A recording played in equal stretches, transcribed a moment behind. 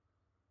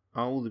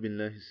أعوذ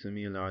بالله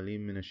السميع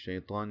العليم من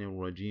الشيطان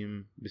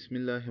الرجيم بسم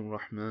الله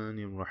الرحمن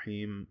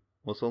الرحيم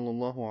وصلى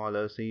الله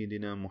على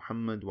سيدنا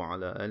محمد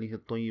وعلى آله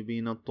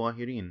الطيبين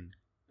الطاهرين.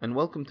 And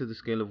welcome to the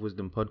Scale of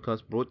Wisdom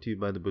podcast brought to you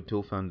by the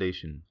Batul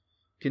Foundation.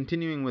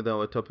 Continuing with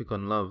our topic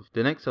on love,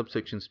 the next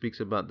subsection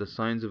speaks about the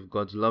signs of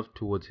God's love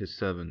towards His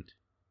servant.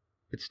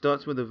 It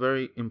starts with a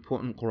very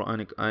important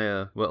Quranic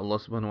ayah where Allah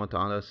subhanahu wa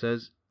ta'ala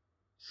says,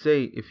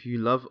 "Say, if you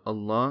love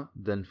Allah,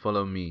 then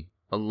follow me.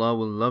 Allah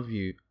will love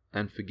you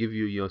and forgive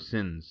you your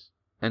sins,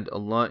 and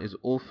Allah is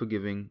all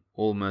forgiving,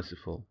 all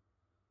merciful."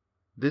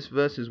 This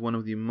verse is one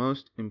of the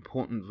most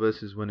important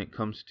verses when it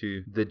comes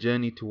to the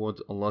journey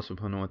towards Allah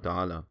subhanahu wa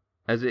ta'ala,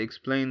 as it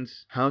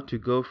explains how to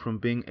go from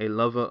being a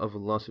lover of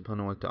Allah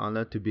subhanahu wa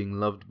ta'ala to being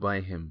loved by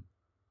Him,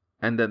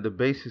 and that the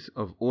basis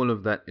of all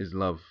of that is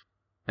love.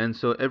 And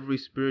so every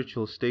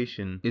spiritual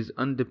station is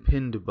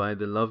underpinned by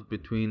the love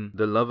between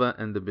the lover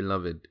and the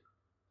beloved.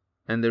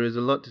 And there is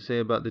a lot to say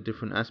about the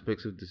different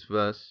aspects of this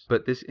verse,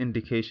 but this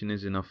indication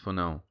is enough for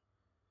now.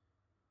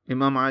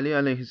 Imam Ali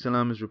alayhi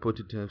salam is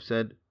reported to have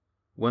said,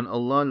 "When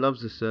Allah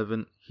loves a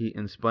servant, He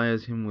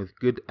inspires him with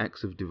good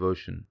acts of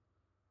devotion."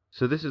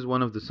 So this is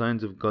one of the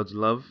signs of God's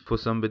love for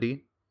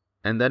somebody,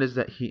 and that is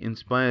that He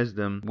inspires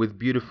them with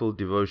beautiful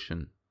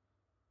devotion.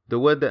 The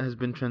word that has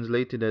been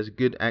translated as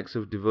good acts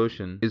of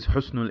devotion is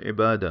husnul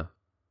ibadah,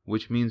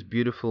 which means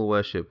beautiful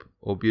worship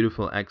or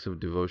beautiful acts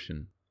of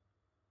devotion.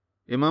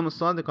 Imam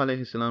as-Sadiq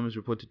alayhi salam is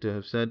reported to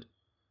have said,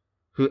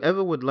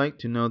 "Whoever would like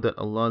to know that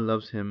Allah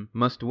loves him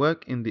must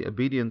work in the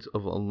obedience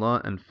of Allah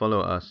and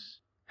follow us.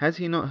 Has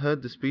he not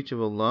heard the speech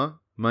of Allah,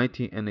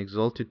 mighty and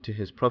exalted, to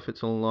His Prophet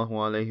sallallahu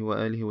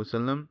alaihi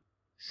wasallam?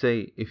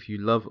 Say, if you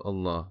love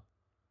Allah."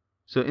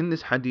 So in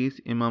this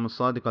hadith, Imam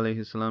as-Sadiq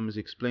alayhi salam is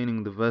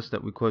explaining the verse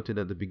that we quoted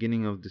at the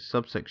beginning of this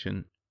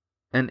subsection,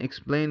 and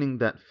explaining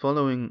that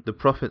following the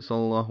Prophet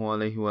sallallahu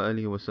alaihi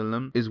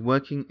wasallam is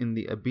working in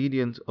the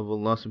obedience of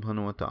Allah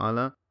subhanahu wa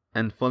ta'ala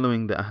and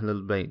following the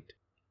Ahlul Bayt.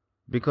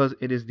 Because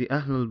it is the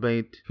Ahlul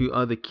Bayt who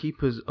are the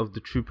keepers of the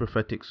true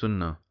prophetic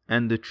sunnah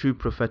and the true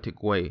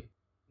prophetic way,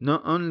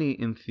 not only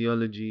in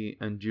theology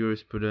and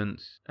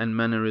jurisprudence and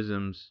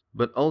mannerisms,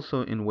 but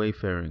also in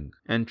wayfaring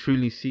and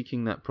truly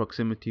seeking that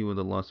proximity with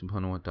Allah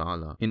subhanahu wa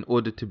ta'ala in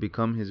order to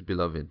become His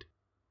beloved.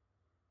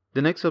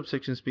 The next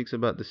subsection speaks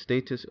about the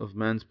status of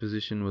man's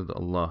position with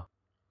Allah.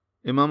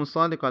 Imam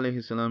as-Sadiq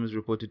alayhi salam is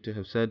reported to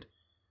have said,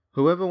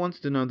 "Whoever wants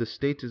to know the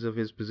status of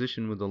his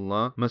position with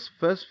Allah must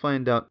first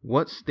find out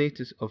what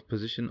status of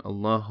position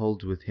Allah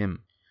holds with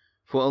him.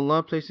 For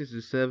Allah places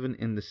the servant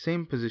in the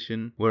same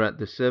position whereat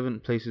the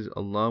servant places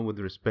Allah with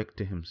respect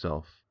to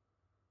himself."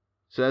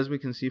 So as we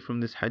can see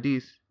from this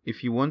hadith,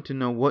 if you want to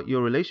know what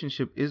your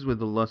relationship is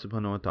with Allah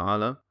subhanahu wa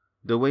ta'ala,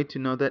 the way to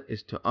know that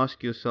is to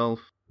ask yourself,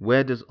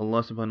 where does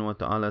Allah subhanahu wa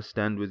ta'ala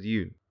stand with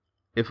you?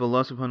 If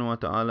Allah subhanahu wa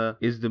ta'ala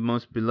is the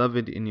most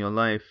beloved in your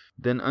life,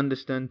 then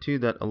understand too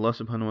that Allah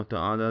subhanahu wa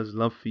ta'ala's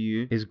love for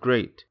you is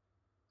great.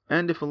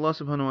 And if Allah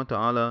subhanahu wa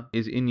ta'ala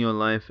is in your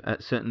life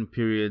at certain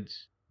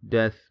periods,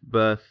 death,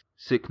 birth,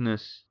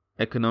 sickness,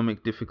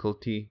 economic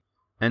difficulty,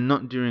 and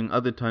not during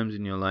other times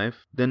in your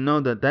life, then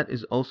know that that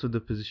is also the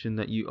position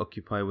that you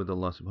occupy with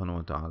Allah subhanahu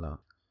wa ta'ala.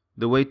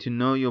 The way to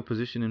know your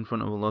position in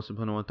front of Allah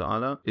subhanahu wa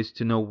ta'ala is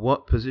to know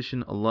what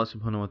position Allah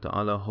subhanahu wa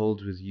ta'ala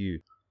holds with you.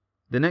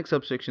 The next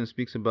subsection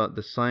speaks about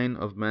the sign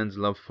of man's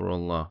love for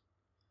Allah.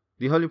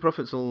 The Holy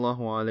Prophet sallallahu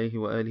alaihi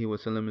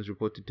wasallam is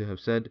reported to have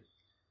said,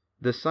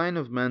 "The sign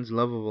of man's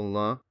love of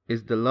Allah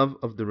is the love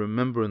of the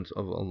remembrance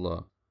of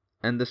Allah,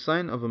 and the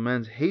sign of a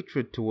man's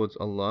hatred towards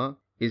Allah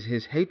is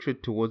his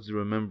hatred towards the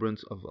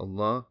remembrance of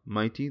Allah,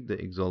 mighty, the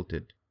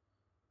exalted."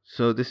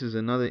 So this is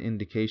another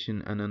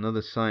indication and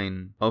another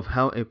sign of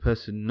how a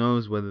person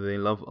knows whether they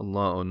love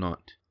Allah or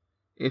not.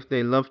 If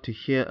they love to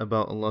hear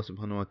about Allah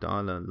subhanahu wa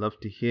ta'ala, love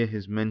to hear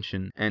His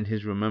mention and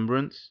His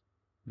remembrance,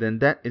 then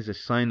that is a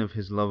sign of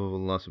his love of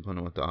Allah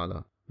subhanahu wa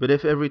ta'ala. But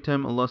if every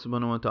time Allah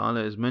subhanahu wa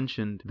ta'ala is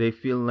mentioned, they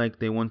feel like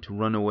they want to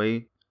run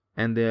away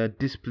and they are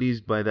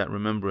displeased by that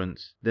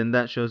remembrance, then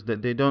that shows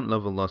that they don't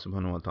love Allah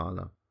subhanahu wa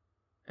ta'ala.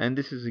 And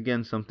this is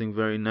again something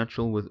very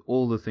natural with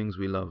all the things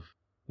we love.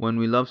 When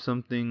we love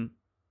something,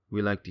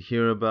 we like to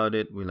hear about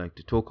it, we like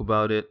to talk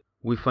about it,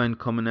 we find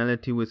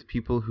commonality with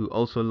people who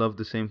also love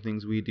the same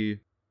things we do.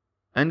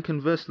 And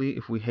conversely,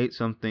 if we hate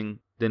something,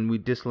 then we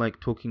dislike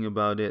talking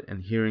about it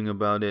and hearing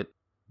about it,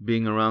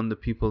 being around the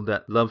people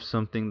that love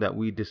something that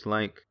we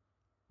dislike.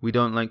 We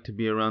don't like to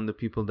be around the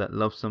people that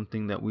love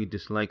something that we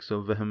dislike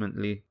so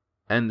vehemently.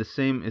 And the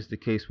same is the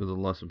case with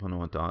Allah subhanahu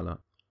wa ta'ala.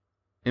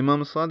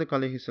 Imam as-Sadiq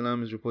alayhi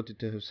salam is reported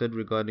to have said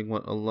regarding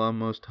what Allah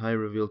Most High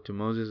revealed to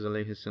Moses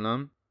alayhi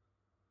salam,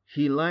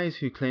 "He lies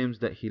who claims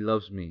that he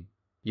loves me,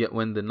 yet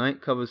when the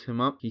night covers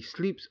him up, he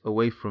sleeps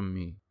away from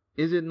me.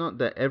 Is it not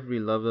that every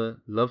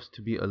lover loves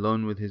to be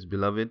alone with his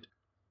beloved?"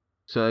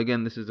 So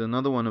again, this is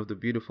another one of the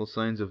beautiful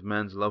signs of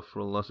man's love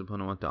for Allah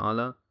subhanahu wa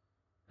ta'ala,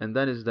 and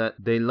that is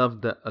that they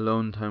love that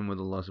alone time with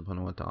Allah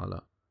subhanahu wa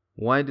ta'ala.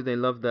 Why do they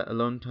love that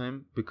alone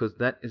time? Because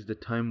that is the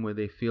time where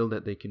they feel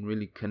that they can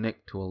really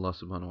connect to Allah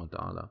subhanahu wa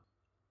ta'ala.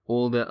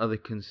 All their other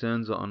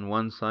concerns are on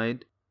one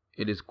side,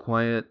 it is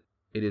quiet,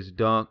 it is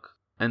dark,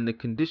 and the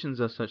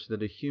conditions are such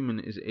that a human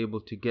is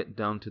able to get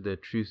down to their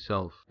true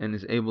self and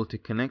is able to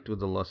connect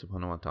with Allah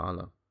subhanahu wa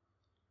ta'ala.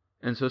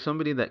 And so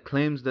somebody that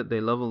claims that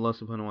they love Allah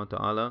subhanahu wa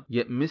ta'ala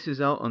yet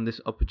misses out on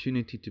this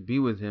opportunity to be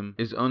with Him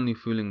is only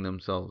fooling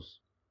themselves.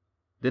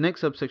 The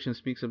next subsection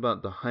speaks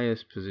about the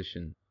highest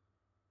position.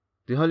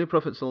 The Holy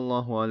Prophet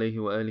sallallahu alaihi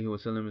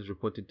wasallam is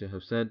reported to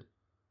have said,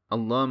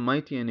 Allah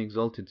Mighty and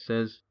Exalted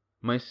says,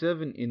 My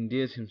servant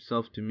endears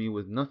himself to me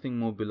with nothing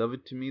more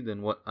beloved to me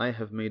than what I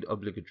have made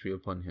obligatory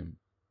upon him.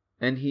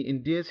 And he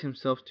endears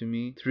himself to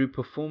me through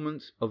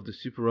performance of the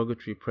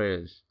supererogatory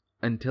prayers,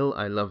 until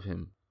I love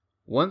him.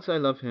 Once I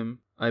love him,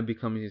 I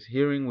become his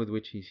hearing with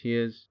which he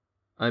hears,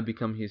 I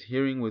become his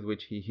hearing with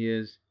which he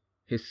hears,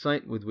 his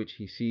sight with which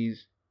he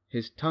sees,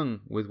 his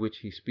tongue with which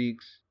he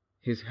speaks,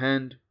 his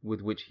hand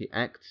with which he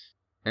acts,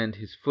 and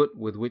his foot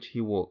with which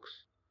he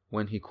walks.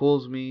 When he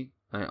calls me,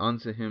 I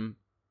answer him,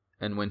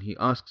 and when he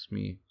asks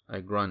me, I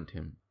grant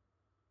him.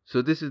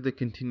 So this is the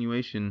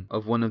continuation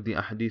of one of the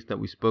ahadith that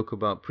we spoke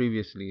about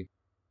previously,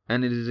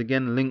 and it is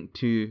again linked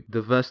to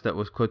the verse that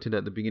was quoted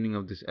at the beginning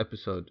of this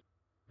episode,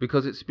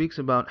 because it speaks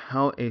about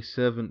how a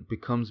servant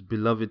becomes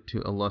beloved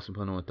to Allah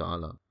subhanahu wa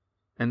ta'ala.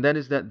 And that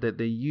is that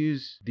they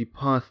use the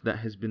path that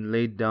has been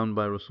laid down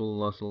by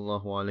Rasulullah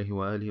sallallahu alaihi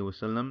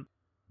wasallam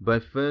by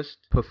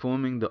first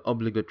performing the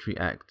obligatory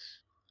acts.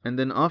 And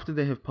then after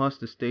they have passed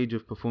the stage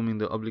of performing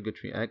the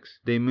obligatory acts,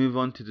 they move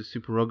on to the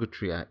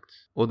supererogatory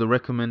acts, or the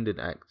recommended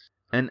acts.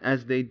 And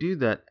as they do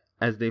that,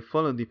 as they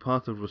follow the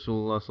path of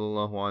Rasulullah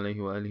sallallahu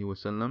alaihi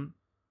wasallam,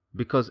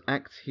 because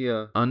acts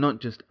here are not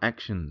just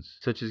actions,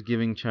 such as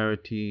giving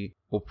charity,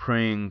 or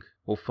praying,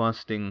 or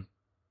fasting.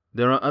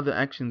 There are other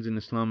actions in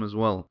Islam as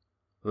well,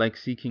 like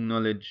seeking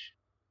knowledge,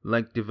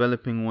 like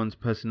developing one's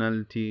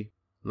personality,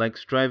 like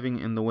striving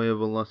in the way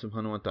of Allah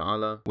subhanahu wa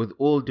ta'ala with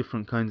all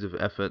different kinds of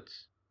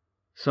efforts.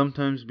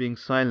 Sometimes being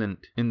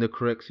silent in the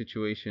correct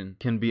situation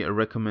can be a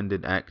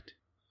recommended act.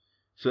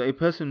 So a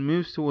person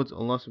moves towards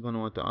Allah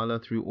subhanahu wa ta'ala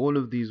through all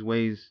of these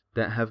ways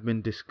that have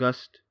been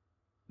discussed,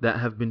 that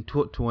have been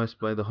taught to us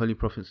by the Holy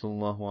Prophet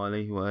sallallahu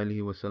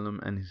alaihi wasallam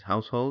and his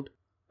household,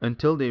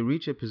 until they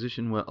reach a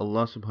position where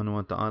Allah subhanahu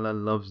wa ta'ala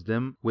loves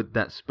them with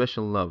that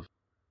special love.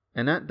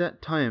 And at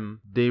that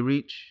time they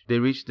reach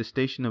the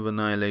station of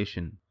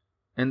annihilation.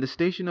 And the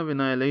station of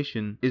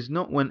annihilation is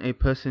not when a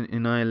person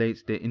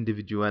annihilates their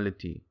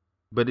individuality,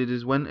 but it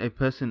is when a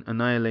person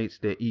annihilates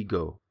their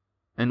ego.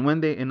 And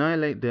when they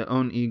annihilate their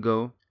own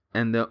ego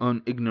and their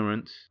own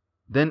ignorance,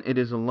 then it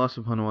is Allah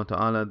subhanahu wa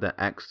ta'ala that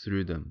acts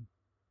through them.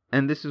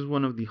 And this is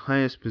one of the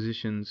highest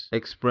positions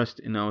expressed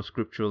in our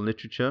scriptural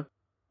literature,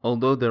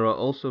 although there are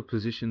also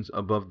positions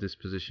above this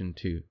position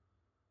too.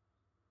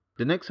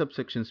 The next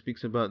subsection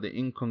speaks about the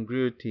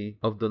incongruity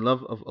of the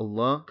love of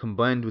Allah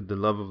combined with the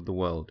love of the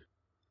world.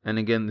 And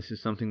again, this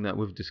is something that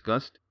we've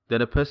discussed,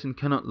 that a person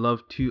cannot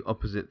love two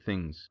opposite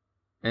things.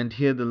 And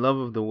here the love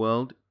of the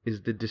world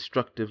is the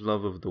destructive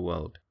love of the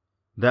world,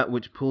 that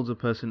which pulls a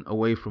person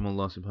away from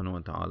Allah subhanahu wa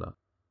ta'ala.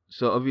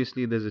 So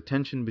obviously there's a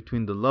tension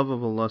between the love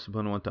of Allah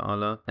subhanahu wa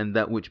ta'ala and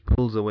that which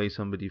pulls away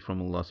somebody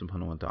from Allah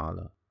subhanahu wa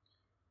ta'ala.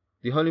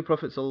 The Holy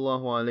Prophet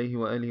sallallahu alaihi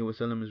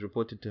wasallam is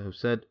reported to have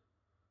said,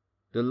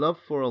 The love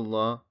for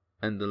Allah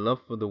and the love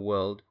for the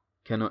world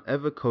cannot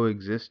ever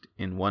coexist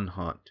in one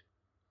heart.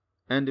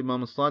 And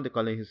Imam al-Sadiq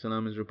alayhi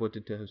salam is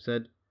reported to have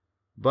said,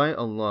 By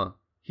Allah,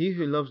 he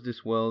who loves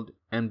this world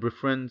and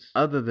befriends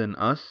other than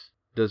us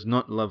does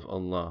not love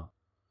Allah.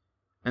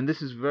 And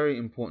this is very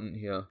important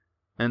here.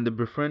 And the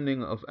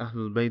befriending of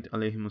Ahlul Bayt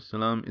alayhim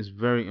salam is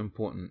very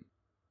important,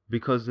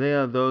 because they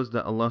are those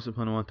that Allah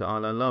subhanahu wa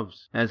ta'ala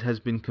loves, as has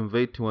been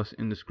conveyed to us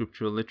in the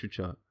scriptural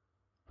literature.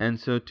 And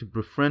so to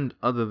befriend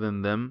other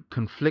than them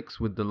conflicts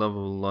with the love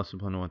of Allah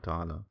subhanahu wa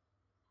ta'ala.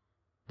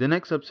 The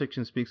next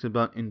subsection speaks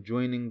about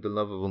enjoining the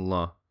love of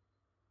Allah.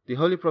 The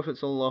Holy Prophet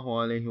sallallahu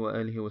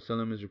alaihi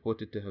wasallam is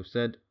reported to have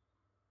said,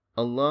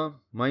 Allah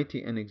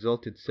Mighty and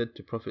Exalted said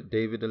to Prophet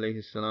David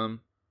alayhi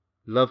salam,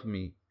 Love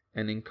me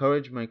and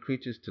encourage my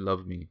creatures to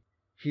love me.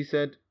 He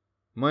said,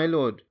 My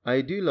Lord,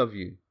 I do love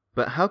you,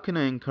 but how can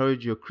I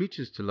encourage your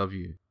creatures to love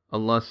you?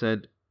 Allah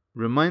said,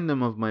 Remind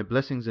them of my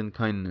blessings and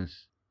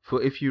kindness,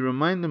 for if you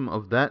remind them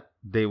of that,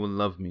 they will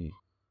love me.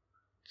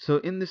 So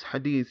in this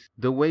hadith,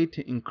 the way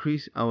to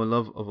increase our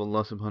love of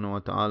Allah subhanahu wa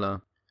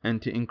ta'ala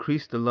and to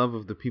increase the love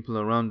of the people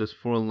around us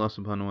for Allah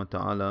subhanahu wa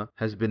ta'ala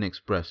has been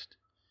expressed,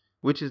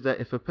 which is that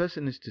if a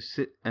person is to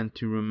sit and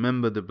to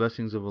remember the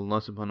blessings of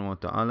Allah subhanahu wa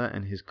ta'ala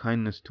and His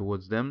kindness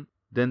towards them,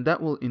 then that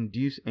will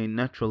induce a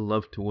natural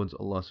love towards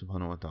Allah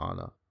subhanahu wa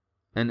ta'ala.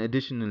 And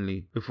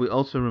additionally, if we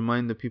also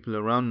remind the people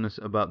around us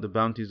about the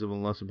bounties of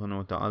Allah subhanahu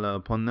wa ta'ala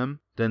upon them,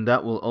 then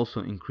that will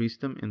also increase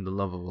them in the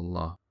love of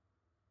Allah.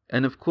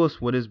 And of course,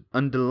 what is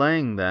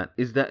underlying that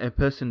is that a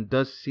person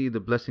does see the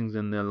blessings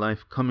in their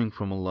life coming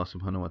from Allah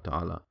subhanahu wa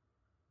ta'ala.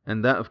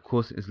 And that of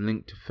course is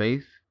linked to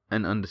faith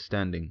and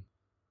understanding.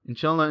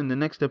 Inshallah, in the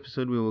next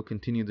episode we will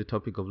continue the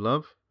topic of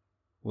love.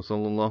 Wa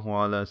sallallahu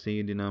ala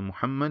Sayyidina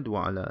Muhammad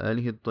wa ala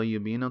alihi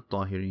at-tayyibin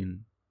at-tahirin.